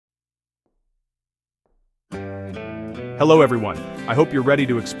Hello everyone, I hope you're ready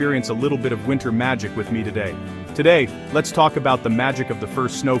to experience a little bit of winter magic with me today. Today, let's talk about the magic of the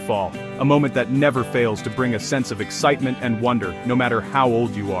first snowfall, a moment that never fails to bring a sense of excitement and wonder, no matter how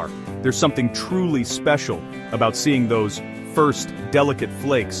old you are. There's something truly special about seeing those first delicate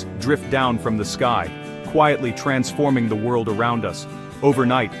flakes drift down from the sky, quietly transforming the world around us.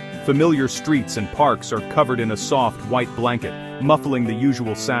 Overnight, familiar streets and parks are covered in a soft white blanket, muffling the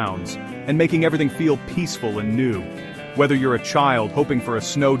usual sounds, and making everything feel peaceful and new. Whether you're a child hoping for a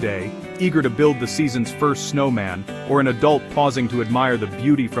snow day, eager to build the season's first snowman, or an adult pausing to admire the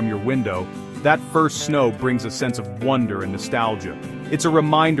beauty from your window, that first snow brings a sense of wonder and nostalgia. It's a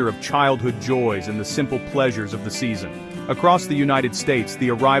reminder of childhood joys and the simple pleasures of the season. Across the United States,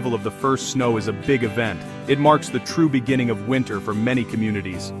 the arrival of the first snow is a big event. It marks the true beginning of winter for many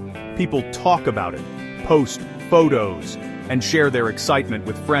communities. People talk about it, post photos, and share their excitement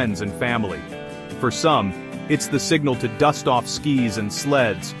with friends and family. For some, it's the signal to dust off skis and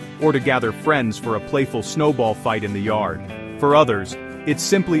sleds, or to gather friends for a playful snowball fight in the yard. For others, it's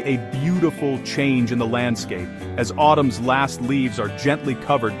simply a beautiful change in the landscape, as autumn's last leaves are gently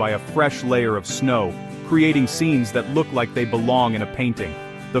covered by a fresh layer of snow, creating scenes that look like they belong in a painting.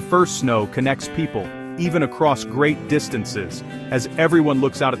 The first snow connects people, even across great distances, as everyone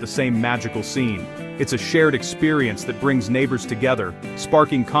looks out at the same magical scene. It's a shared experience that brings neighbors together,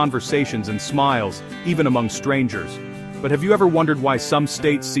 sparking conversations and smiles, even among strangers. But have you ever wondered why some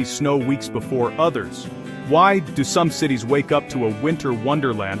states see snow weeks before others? Why do some cities wake up to a winter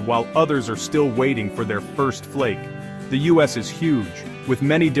wonderland while others are still waiting for their first flake? The US is huge, with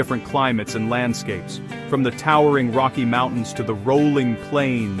many different climates and landscapes, from the towering Rocky Mountains to the rolling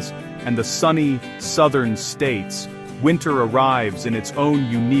plains and the sunny southern states. Winter arrives in its own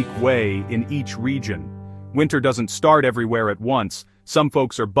unique way in each region. Winter doesn't start everywhere at once. Some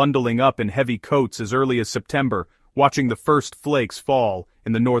folks are bundling up in heavy coats as early as September, watching the first flakes fall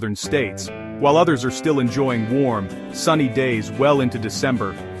in the northern states, while others are still enjoying warm, sunny days well into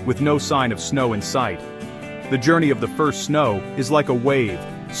December, with no sign of snow in sight. The journey of the first snow is like a wave,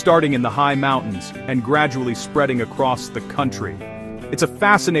 starting in the high mountains and gradually spreading across the country. It's a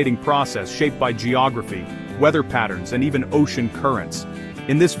fascinating process shaped by geography, weather patterns, and even ocean currents.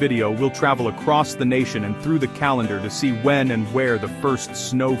 In this video, we'll travel across the nation and through the calendar to see when and where the first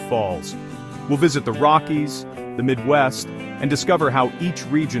snow falls. We'll visit the Rockies, the Midwest, and discover how each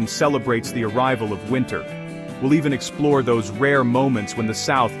region celebrates the arrival of winter. We'll even explore those rare moments when the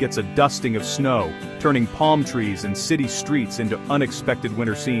South gets a dusting of snow, turning palm trees and city streets into unexpected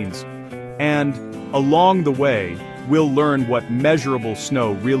winter scenes. And, along the way, we'll learn what measurable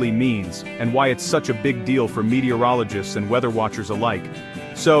snow really means and why it's such a big deal for meteorologists and weather watchers alike.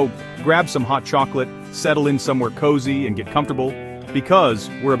 So, grab some hot chocolate, settle in somewhere cozy, and get comfortable, because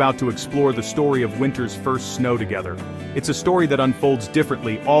we're about to explore the story of winter's first snow together. It's a story that unfolds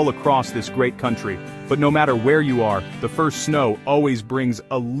differently all across this great country, but no matter where you are, the first snow always brings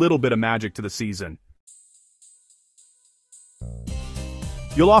a little bit of magic to the season.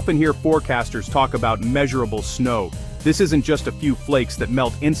 You'll often hear forecasters talk about measurable snow. This isn't just a few flakes that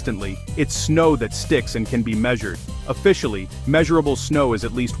melt instantly, it's snow that sticks and can be measured. Officially, measurable snow is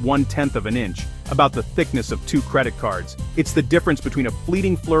at least 1/10 of an inch, about the thickness of 2 credit cards. It's the difference between a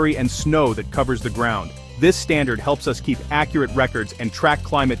fleeting flurry and snow that covers the ground. This standard helps us keep accurate records and track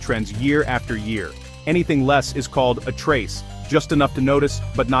climate trends year after year. Anything less is called a trace, just enough to notice,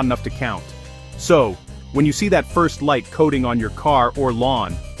 but not enough to count. So, when you see that first light coating on your car or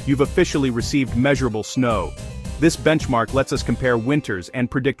lawn, you've officially received measurable snow. This benchmark lets us compare winters and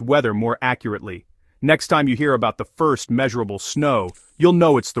predict weather more accurately. Next time you hear about the first measurable snow, you'll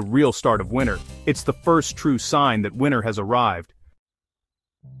know it's the real start of winter. It's the first true sign that winter has arrived.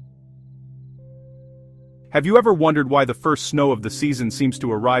 Have you ever wondered why the first snow of the season seems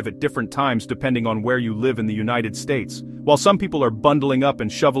to arrive at different times depending on where you live in the United States? While some people are bundling up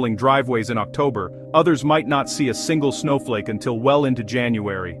and shoveling driveways in October, others might not see a single snowflake until well into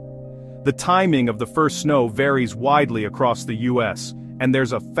January. The timing of the first snow varies widely across the US, and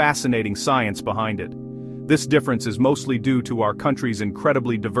there's a fascinating science behind it. This difference is mostly due to our country's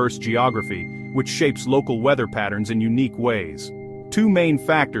incredibly diverse geography, which shapes local weather patterns in unique ways. 2 main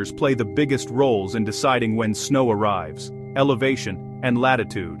factors play the biggest roles in deciding when snow arrives: elevation and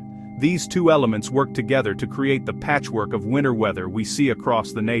latitude. These 2 elements work together to create the patchwork of winter weather we see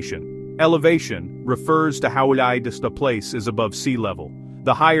across the nation. Elevation refers to how high a place is above sea level.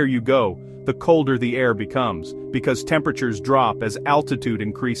 The higher you go, the colder the air becomes, because temperatures drop as altitude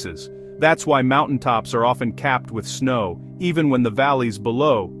increases. That's why mountaintops are often capped with snow, even when the valleys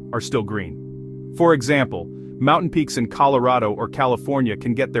below are still green. For example, Mountain peaks in Colorado or California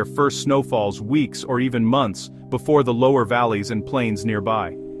can get their first snowfalls weeks or even months before the lower valleys and plains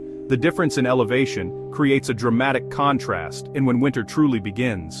nearby. The difference in elevation creates a dramatic contrast in when winter truly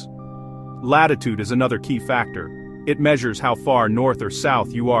begins. Latitude is another key factor. It measures how far north or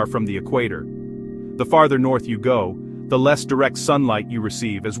south you are from the equator. The farther north you go, the less direct sunlight you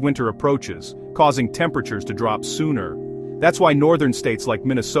receive as winter approaches, causing temperatures to drop sooner. That's why northern states like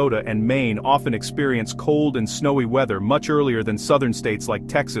Minnesota and Maine often experience cold and snowy weather much earlier than southern states like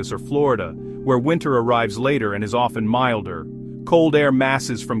Texas or Florida, where winter arrives later and is often milder. Cold air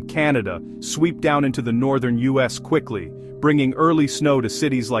masses from Canada sweep down into the northern U.S. quickly, bringing early snow to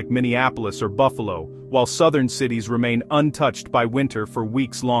cities like Minneapolis or Buffalo, while southern cities remain untouched by winter for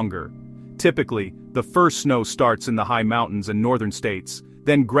weeks longer. Typically, the first snow starts in the high mountains and northern states,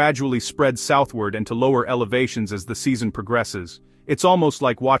 then gradually spreads southward and to lower elevations as the season progresses. It's almost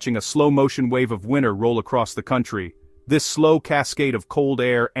like watching a slow-motion wave of winter roll across the country. This slow cascade of cold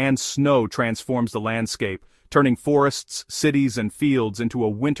air and snow transforms the landscape, turning forests, cities, and fields into a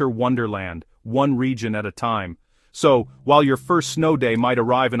winter wonderland, one region at a time. So, while your first snow day might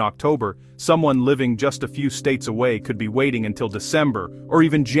arrive in October, someone living just a few states away could be waiting until December or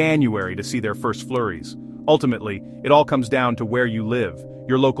even January to see their first flurries. Ultimately, it all comes down to where you live.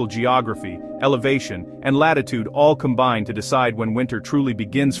 Your local geography, elevation, and latitude all combine to decide when winter truly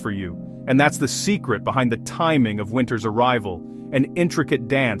begins for you. And that's the secret behind the timing of winter's arrival, an intricate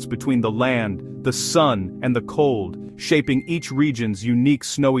dance between the land, the sun, and the cold, shaping each region's unique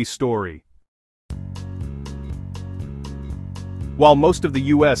snowy story. While most of the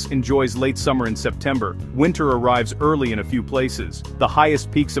U.S. enjoys late summer in September, winter arrives early in a few places. The highest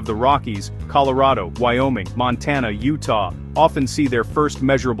peaks of the Rockies, Colorado, Wyoming, Montana, Utah, often see their first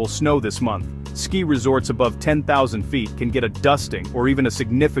measurable snow this month. Ski resorts above 10,000 feet can get a dusting or even a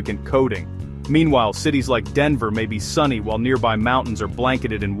significant coating. Meanwhile, cities like Denver may be sunny while nearby mountains are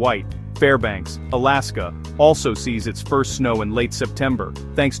blanketed in white. Fairbanks, Alaska, also sees its first snow in late September,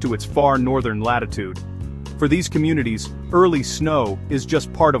 thanks to its far northern latitude. For these communities, early snow is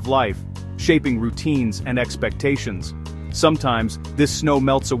just part of life, shaping routines and expectations. Sometimes, this snow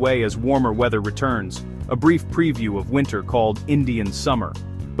melts away as warmer weather returns, a brief preview of winter called Indian summer.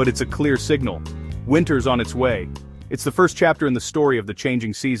 But it's a clear signal. Winter's on its way. It's the first chapter in the story of the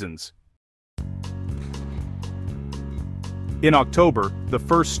changing seasons. In October, the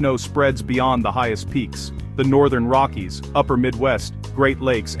first snow spreads beyond the highest peaks. The northern Rockies, upper Midwest, Great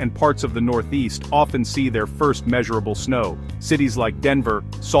Lakes, and parts of the Northeast often see their first measurable snow. Cities like Denver,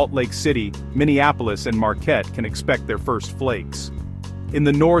 Salt Lake City, Minneapolis, and Marquette can expect their first flakes. In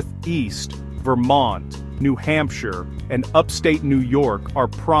the Northeast, Vermont, New Hampshire, and upstate New York are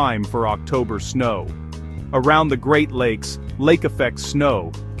prime for October snow. Around the Great Lakes, lake-effect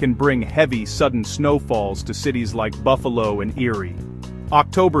snow can bring heavy, sudden snowfalls to cities like Buffalo and Erie.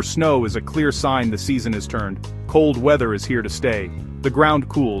 October snow is a clear sign the season has turned. Cold weather is here to stay. The ground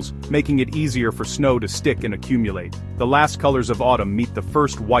cools, making it easier for snow to stick and accumulate. The last colors of autumn meet the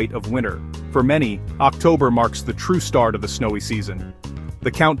first white of winter. For many, October marks the true start of the snowy season.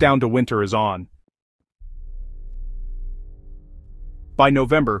 The countdown to winter is on. By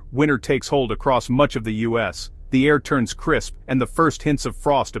November, winter takes hold across much of the U.S. The air turns crisp, and the first hints of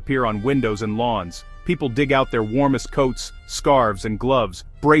frost appear on windows and lawns. People dig out their warmest coats, scarves, and gloves,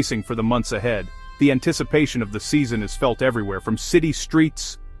 bracing for the months ahead. The anticipation of the season is felt everywhere, from city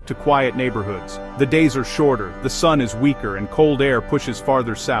streets to quiet neighborhoods. The days are shorter, the sun is weaker, and cold air pushes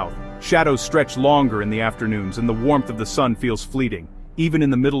farther south. Shadows stretch longer in the afternoons, and the warmth of the sun feels fleeting. Even in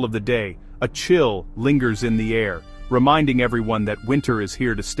the middle of the day, a chill lingers in the air, reminding everyone that winter is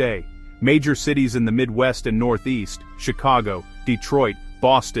here to stay. Major cities in the Midwest and Northeast, Chicago, Detroit,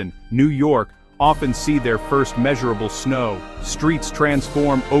 Boston, New York, often see their first measurable snow. Streets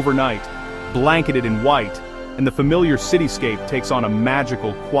transform overnight, blanketed in white, and the familiar cityscape takes on a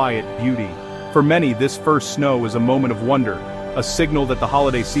magical, quiet beauty. For many, this first snow is a moment of wonder, a signal that the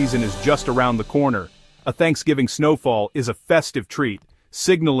holiday season is just around the corner. A Thanksgiving snowfall is a festive treat,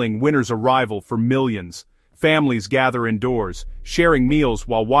 signaling winter's arrival for millions. Families gather indoors, sharing meals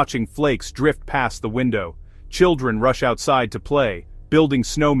while watching flakes drift past the window. Children rush outside to play, building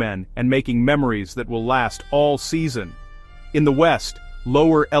snowmen and making memories that will last all season. In the West,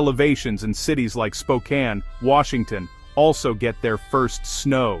 lower elevations in cities like Spokane, Washington, also get their first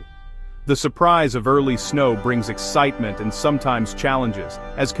snow. The surprise of early snow brings excitement and sometimes challenges,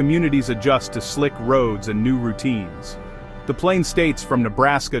 as communities adjust to slick roads and new routines. The plain states from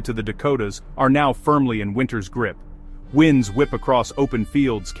Nebraska to the Dakotas are now firmly in winter's grip. Winds whip across open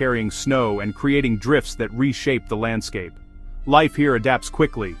fields carrying snow and creating drifts that reshape the landscape. life here adapts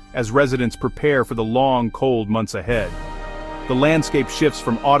quickly, as residents prepare for the long, cold months ahead. The landscape shifts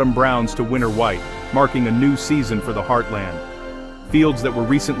from autumn browns to winter white, marking a new season for the heartland. Fields that were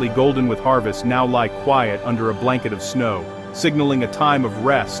recently golden with harvest now lie quiet under a blanket of snow, signaling a time of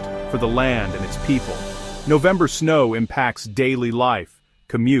rest for the land and its people. November snow impacts daily life,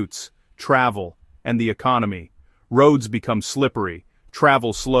 commutes, travel, and the economy. Roads become slippery,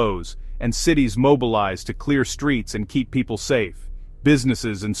 travel slows, and cities mobilize to clear streets and keep people safe.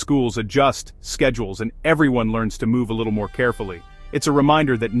 Businesses and schools adjust schedules and everyone learns to move a little more carefully. It's a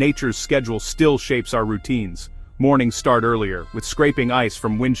reminder that nature's schedule still shapes our routines. Mornings start earlier, with scraping ice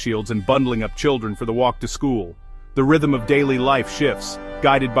from windshields and bundling up children for the walk to school. The rhythm of daily life shifts,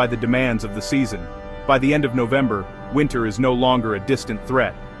 guided by the demands of the season. By the end of November, winter is no longer a distant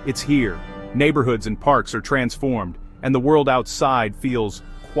threat. It's here. Neighborhoods and parks are transformed, and the world outside feels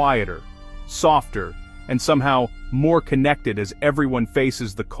quieter, softer, and somehow more connected as everyone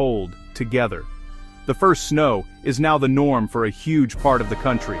faces the cold together. The first snow is now the norm for a huge part of the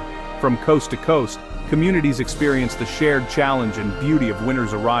country. From coast to coast, communities experience the shared challenge and beauty of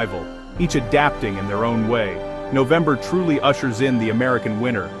winter's arrival, each adapting in their own way. November truly ushers in the American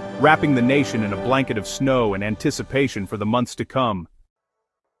winter, wrapping the nation in a blanket of snow and anticipation for the months to come.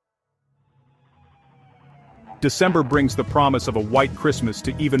 December brings the promise of a white Christmas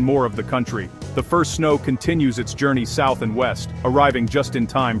to even more of the country. The first snow continues its journey south and west, arriving just in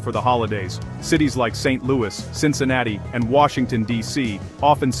time for the holidays. Cities like St. Louis, Cincinnati, and Washington, D.C.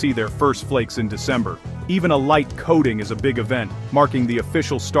 often see their first flakes in December. Even a light coating is a big event, marking the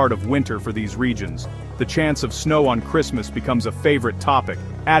official start of winter for these regions. The chance of snow on Christmas becomes a favorite topic,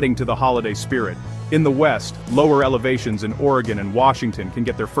 adding to the holiday spirit. In the West, lower elevations in Oregon and Washington can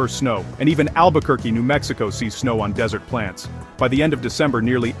get their first snow, and even Albuquerque, New Mexico sees snow on desert plants. By the end of December,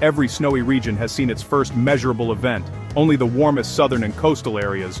 nearly every snowy region has seen its first measurable event. Only the warmest southern and coastal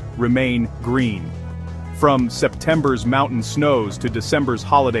areas remain green. From September's mountain snows to December's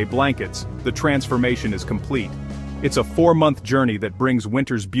holiday blankets, the transformation is complete. It's a 4-month journey that brings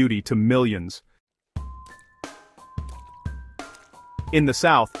winter's beauty to millions. In the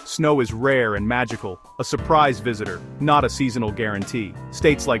South, snow is rare and magical, a surprise visitor, not a seasonal guarantee.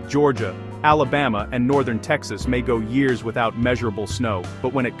 States like Georgia, Alabama, and northern Texas may go years without measurable snow,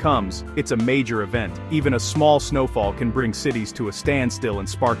 but when it comes, it's a major event. Even a small snowfall can bring cities to a standstill and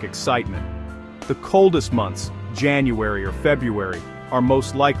spark excitement. The coldest months, January or February, are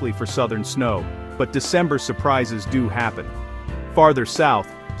most likely for southern snow, but December surprises do happen. Farther south,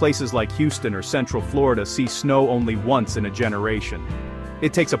 places like Houston or Central Florida see snow only once in a generation.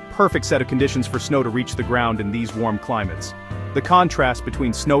 It takes a perfect set of conditions for snow to reach the ground in these warm climates. The contrast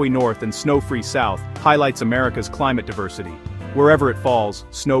between snowy north and snow-free south highlights America's climate diversity. Wherever it falls,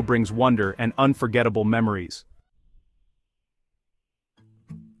 snow brings wonder and unforgettable memories.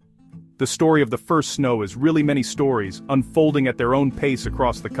 The story of the first snow is really many stories, unfolding at their own pace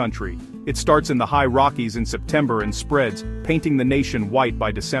across the country. It starts in the high Rockies in September and spreads, painting the nation white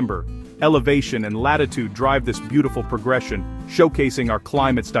by December. Elevation and latitude drive this beautiful progression, showcasing our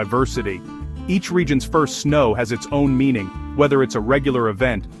climate's diversity. Each region's first snow has its own meaning, whether it's a regular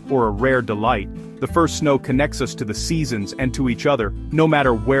event or a rare delight. The first snow connects us to the seasons and to each other, no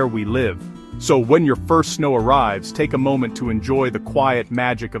matter where we live. So when your first snow arrives, take a moment to enjoy the quiet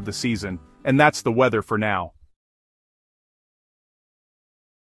magic of the season. And that's the weather for now.